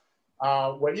step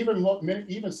where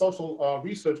even social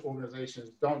research organizations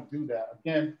don't do that.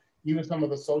 Again, even some of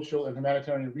the social and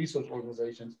humanitarian research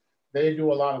organizations, they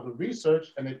do a lot of the research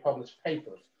and they publish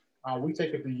papers. We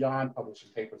take it beyond publishing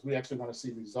papers. We actually want to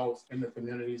see results in the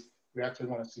communities. We actually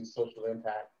want to see social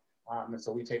impact. And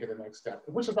so we take it the next step,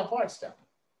 which is a hard step.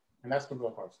 And that's the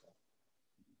real hard step.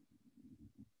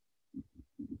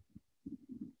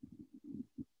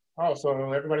 Oh,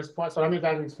 so everybody's quiet. So that means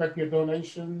I can expect your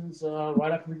donations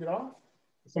right after we get off?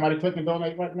 Somebody click and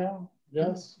donate right now?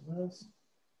 Yes, yes,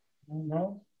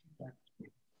 no? Okay.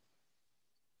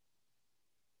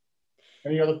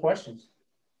 Any other questions?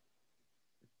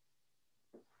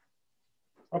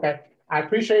 Okay, I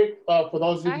appreciate for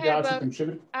those of you guys who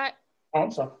contributed. Oh,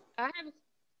 I'm sorry.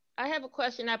 I have a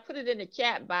question. I put it in the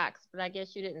chat box, but I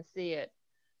guess you didn't see it.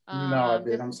 No, I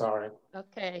did. I'm sorry.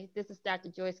 Okay, this is Dr.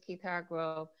 Joyce Keith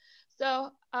Hargrove.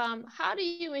 So how do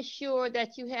you ensure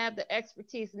that you have the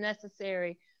expertise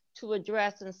necessary to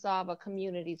address and solve a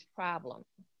community's problem?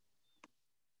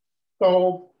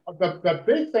 So the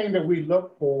big thing that we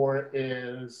look for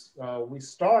is we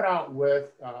start out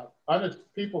with other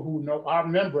people who know, our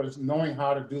members knowing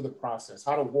how to do the process,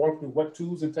 how to work through what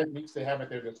tools and techniques they have at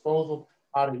their disposal,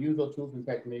 how to use those tools and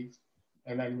techniques.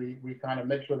 And then we kind of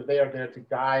make sure that they are there to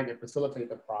guide and facilitate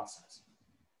the process.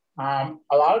 A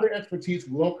lot of the expertise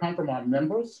will come from our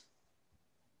members.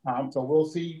 So we'll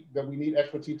see that we need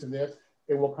expertise in this.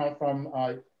 It will come from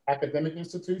academic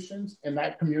institutions in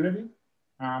that community.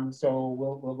 So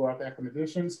we'll go after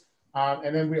academicians.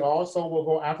 And then we also will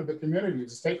go after the community. The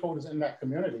stakeholders in that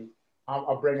community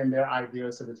are bringing their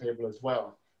ideas to the table as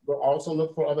well. We'll also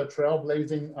look for other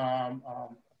trailblazing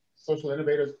social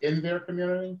innovators in their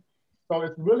community. So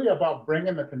it's really about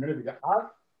bringing the community.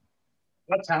 Our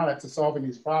talent to solving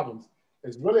these problems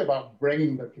is really about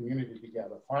bringing the community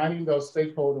together, finding those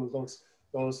stakeholders,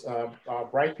 those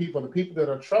bright people, the people that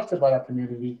are trusted by that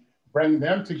community, bring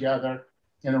them together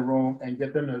in a room and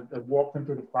get them to walk them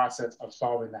through the process of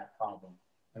solving that problem.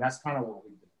 And that's kind of what we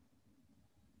do.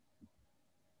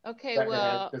 Okay,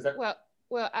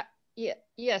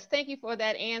 yes, thank you for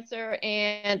that answer.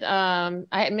 And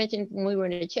I had mentioned when we were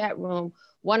in the chat room,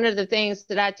 one of the things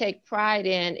that I take pride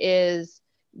in is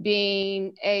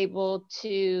being able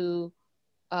to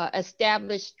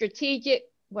establish strategic,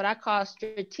 what I call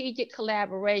strategic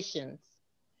collaborations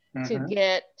to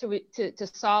get to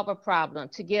solve a problem,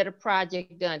 to get a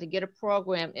project done, to get a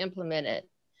program implemented.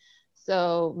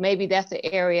 So maybe that's an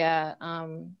area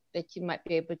that you might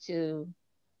be able to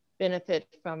benefit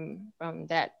from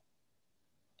that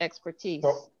expertise.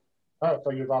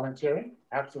 So you're volunteering?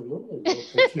 Absolutely.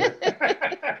 We'll take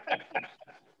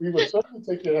we will certainly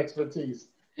take your expertise.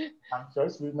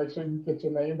 Joyce, we make sure you get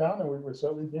your name down and we will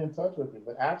certainly be in touch with you.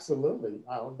 But absolutely,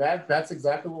 that's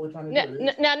exactly what we're trying to do.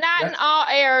 Now, not in all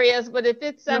areas, but if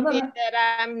it's something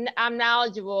that I'm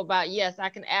knowledgeable about, yes, I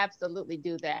can absolutely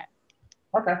do that.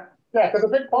 Okay. Yeah, because a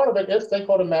big part of it is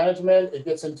stakeholder management. It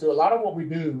gets into a lot of what we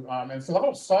do, and it's a lot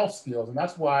of soft skills, and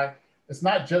that's why it's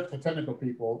not just for technical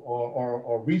people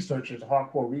or researchers,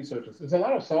 hardcore researchers. There's a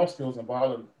lot of soft skills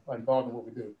involved in what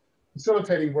we do.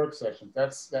 Facilitating work sessions.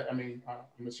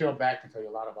 Michelle Back can tell you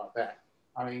a lot about that.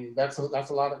 I mean, that's a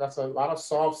lot of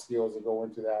soft skills that go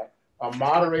into that.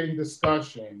 Moderating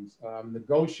discussions,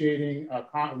 negotiating,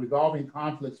 resolving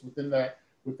conflicts within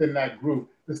that group.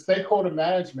 The stakeholder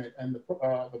management and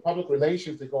the public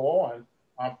relations that go on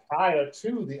prior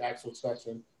to the actual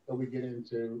session that we get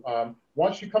into.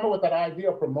 Once you come up with that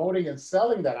idea, promoting and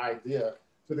selling that idea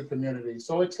to the community.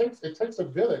 So it takes a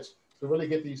village to really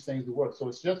get these things to work. So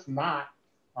it's just not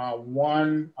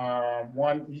one,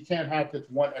 you can't have just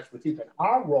one expertise. And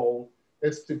our role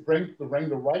is to bring the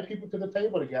right people to the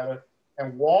table together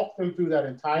and walk them through that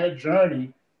entire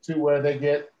journey to where they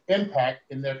get impact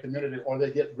in their community, or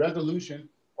they get resolution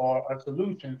or a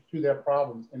solution to their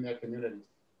problems in their communities.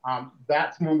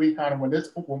 That's when we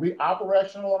when we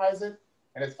operationalize it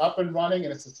and it's up and running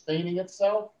and it's sustaining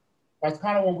itself, that's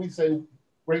kind of when we say,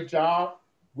 great job.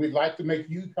 We'd like to make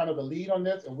you kind of the lead on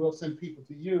this, and we'll send people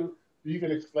to you so you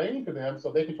can explain to them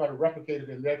so they can try to replicate it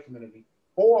in their community.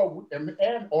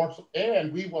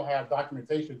 And we will have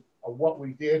documentation of what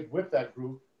we did with that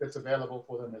group that's available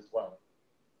for them as well.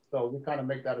 So we kind of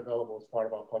make that available as part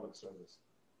of our public service.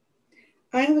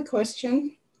 I have a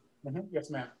question. Yes,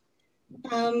 ma'am.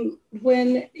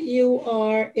 When you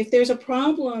are, if there's a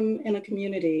problem in a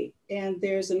community and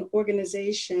there's an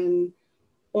organization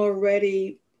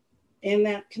already in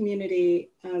that community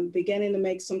beginning to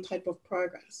make some type of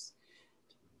progress,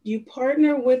 you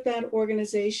partner with that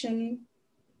organization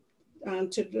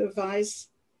to advise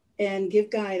and give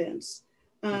guidance.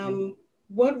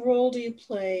 What role do you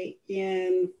play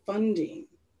in funding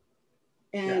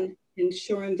and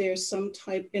ensuring there's some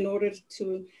type, in order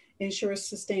to ensure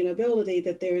sustainability,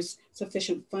 that there's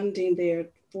sufficient funding there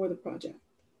for the project?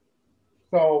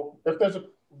 So if there's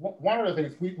one of the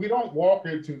things, we don't walk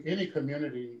into any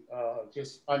community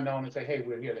just unknown and say, hey,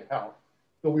 we're here to help.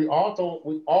 So we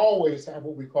always have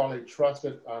what we call a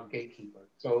trusted gatekeeper.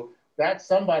 So that's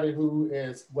somebody who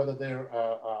is, whether they're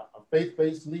a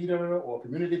faith-based leader or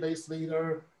community-based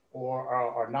leader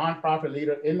or a nonprofit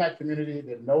leader in that community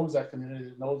that knows that community,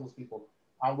 that knows those people.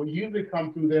 We usually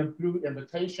come through them through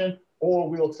invitation, or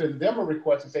we'll send them a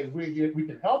request and say, we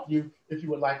can help you if you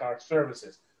would like our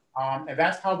services. And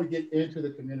that's how we get into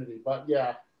the community. But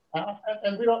yeah,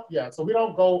 and we don't, so we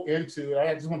don't go into,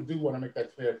 I just want to make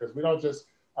that clear, because we don't just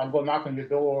go knock on your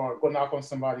door or go knock on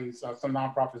somebody's, some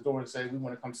nonprofit's door and say, we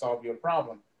want to come solve your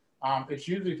problem. It's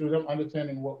usually through them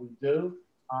understanding what we do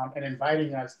and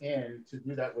inviting us in to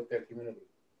do that with their community.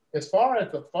 As far as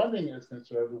the funding is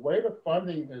concerned, the way the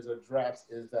funding is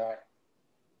addressed is that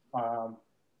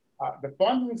the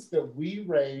fundings that we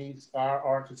raise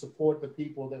are to support the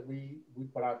people that we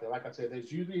put out there. Like I said,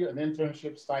 there's usually an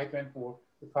internship stipend for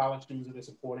the college students that are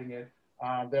supporting it.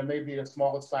 There may be a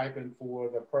smaller stipend for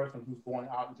the person who's going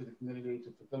out into the community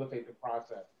to facilitate the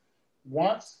process.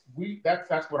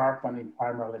 That's what our funding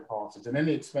primarily costs, and then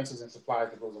the expenses and supplies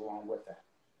that goes along with that.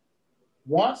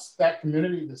 Once that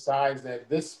community decides that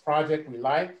this project we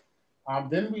like,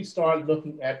 then we start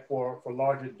looking at for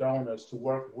larger donors to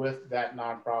work with that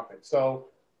nonprofit. So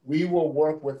we will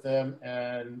work with them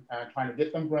and trying to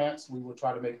get them grants. We will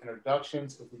try to make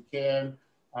introductions if we can,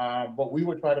 but we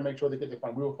will try to make sure they get the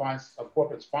fund. We will find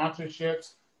corporate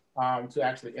sponsorships to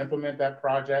actually implement that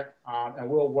project, and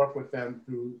we'll work with them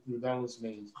through those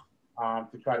means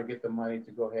to try to get the money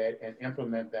to go ahead and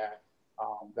implement that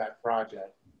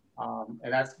project.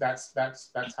 And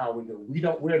that's how we do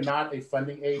it. We're not a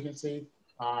funding agency,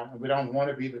 and we don't want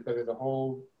to be, because there's a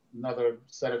whole another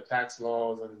set of tax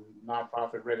laws and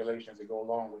nonprofit regulations that go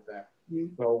along with that.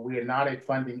 So we are not a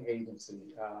funding agency.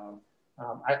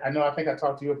 I think I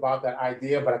talked to you about that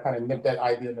idea, but I kind of nipped that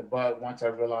idea in the bud once I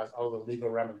realized all the legal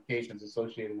ramifications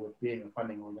associated with being a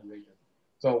funding organization.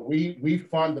 So we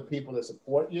fund the people that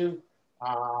support you.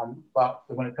 But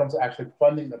when it comes to actually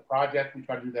funding the project, we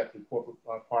try to do that through corporate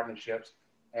partnerships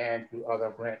and through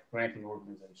other granting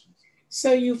organizations.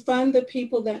 So you fund the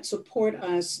people that support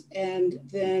us, and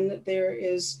then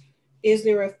is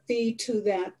there a fee to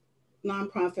that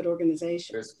nonprofit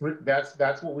organization?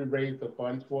 That's what we raise the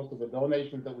funds for. So the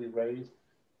donations that we raise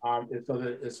is so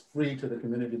that it's free to the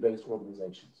community-based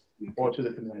organizations or to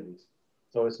the communities.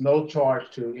 So it's no charge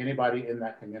to anybody in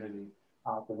that community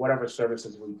for whatever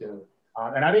services we do.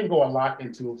 And I didn't go a lot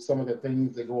into some of the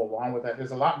things that go along with that.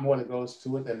 There's a lot more that goes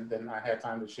to it than I had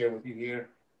time to share with you here.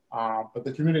 But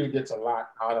the community gets a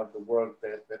lot out of the work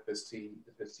that this team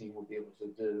will be able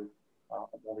to do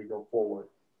when we go forward.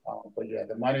 But yeah,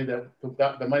 the money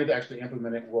to actually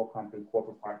implement it will come through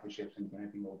corporate partnerships and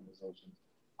granting organizations,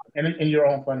 and in your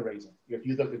own fundraising. If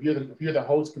you're the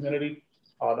host community,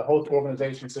 the host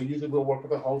organization. So usually we'll work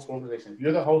with the host organization. If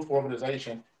you're the host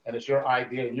organization and it's your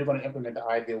idea and you're going to implement the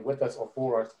idea with us or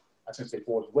for us, I shouldn't say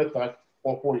for us, with us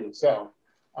or for yourself,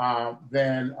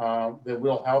 then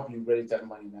we'll help you raise that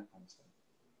money and that kind of stuff.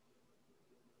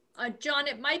 John,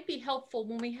 it might be helpful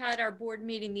when we had our board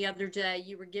meeting the other day,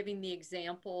 you were giving the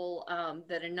example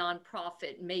that a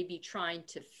nonprofit may be trying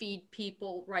to feed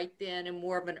people right then and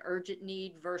more of an urgent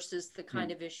need versus the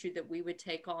kind of issue that we would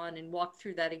take on, and walk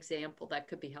through that example. That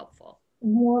could be helpful.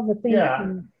 More of a thing.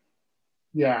 Yeah.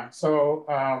 Yeah. So,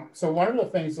 so one of the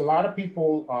things, a lot of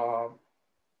people,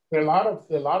 there are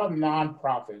a lot of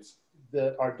nonprofits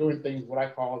that are doing things, what I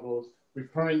call those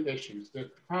recurring issues.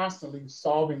 They're constantly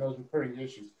solving those recurring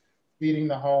issues, feeding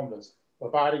the homeless,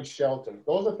 providing shelter.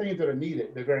 Those are things that are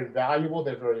needed.Ey're very valuable.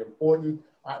 They're very important.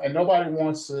 And nobody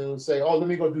wants to say, oh, let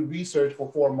me go do research for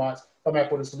 4 months, come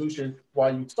back with a solution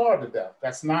while you starve to death.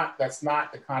 That's not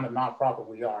the kind of nonprofit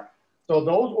we are. So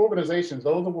those organizations,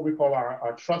 those are what we call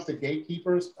our trusted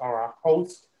gatekeepers, or our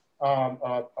hosts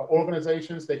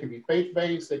organizations. They can be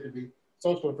faith-based, they can be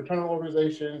social and fraternal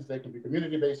organizations, they can be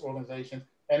community-based organizations,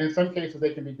 and in some cases,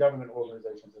 they can be government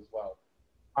organizations as well.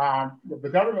 The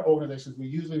government organizations, we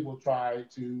usually will try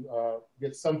to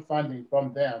get some funding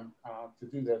from them to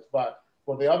do this, but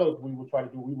for the others, we will try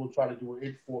to do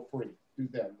it for free to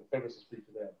them. The service is free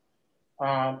to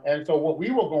them. And so what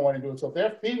we will go in and do, so if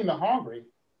they're feeding the hungry,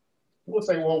 we'll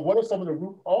say, well, what are some of the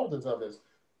root causes of this?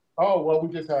 Oh, well, we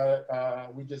just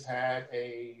had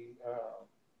a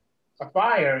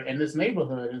fire in this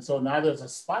neighborhood, and so now there's a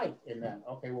spike in that.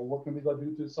 Okay, well, what can we go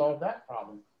do to solve that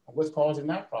problem? What's causing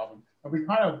that problem? And we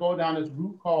kind of go down this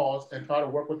root cause and try to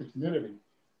work with the community.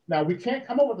 Now, we can't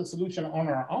come up with a solution on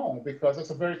our own because it's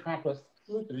a very complex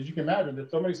solution. As you can imagine,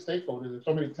 there's so many stakeholders, there's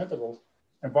so many tentacles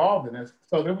involved in this.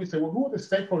 So then we say, well, who are the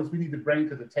stakeholders we need to bring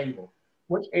to the table?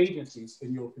 Which agencies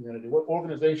in your community, what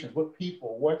organizations, what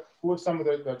people, who are some of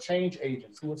the change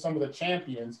agents, who are some of the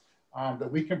champions that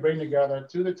we can bring together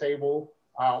to the table.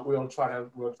 We'll try to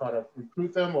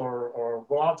recruit them or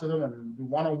go out to them and do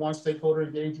one-on-one stakeholder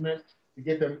engagement to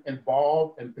get them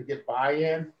involved and to get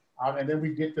buy-in. And then we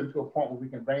get them to a point where we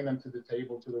can bring them to the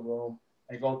table, to the room,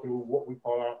 and go through what we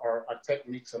call our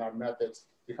techniques and our methods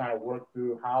to kind of work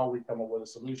through how we come up with a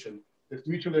solution that's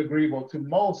mutually agreeable to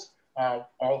most,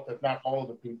 all, if not all, of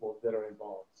the people that are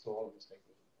involved. So all of the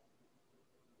stakeholders.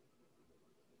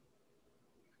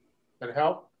 Did it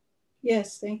help?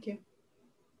 Yes, thank you.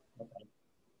 Okay.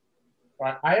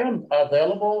 Right. I am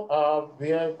available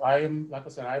like I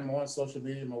said, I'm on social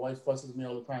media. My wife fusses me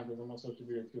all the time because I'm on social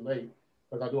media too late,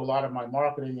 because I do a lot of my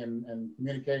marketing and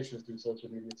communications through social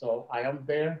media. So I am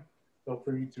there. Feel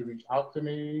free to reach out to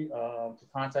me, to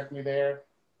contact me there.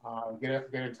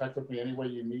 Get in touch with me any way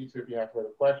you need to if you have further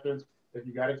questions. If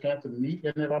you got a chance to meet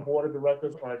any of our board of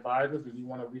directors or advisors and you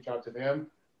want to reach out to them,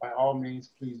 by all means,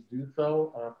 please do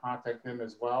so. Contact them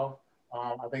as well.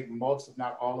 I think most, if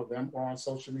not all of them, are on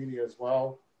social media as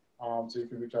well. So you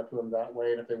can reach out to them that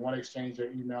way. And if they want to exchange their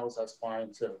emails, that's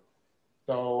fine too.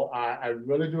 So I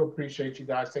really do appreciate you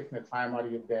guys taking the time out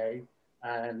of your day.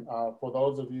 And for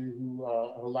those of you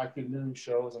who like your news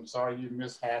shows, I'm sorry you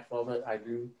missed half of it. I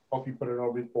do hope you put it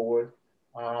on record.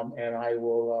 And I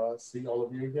will see all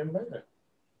of you again later.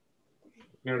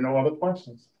 If there are no other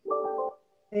questions.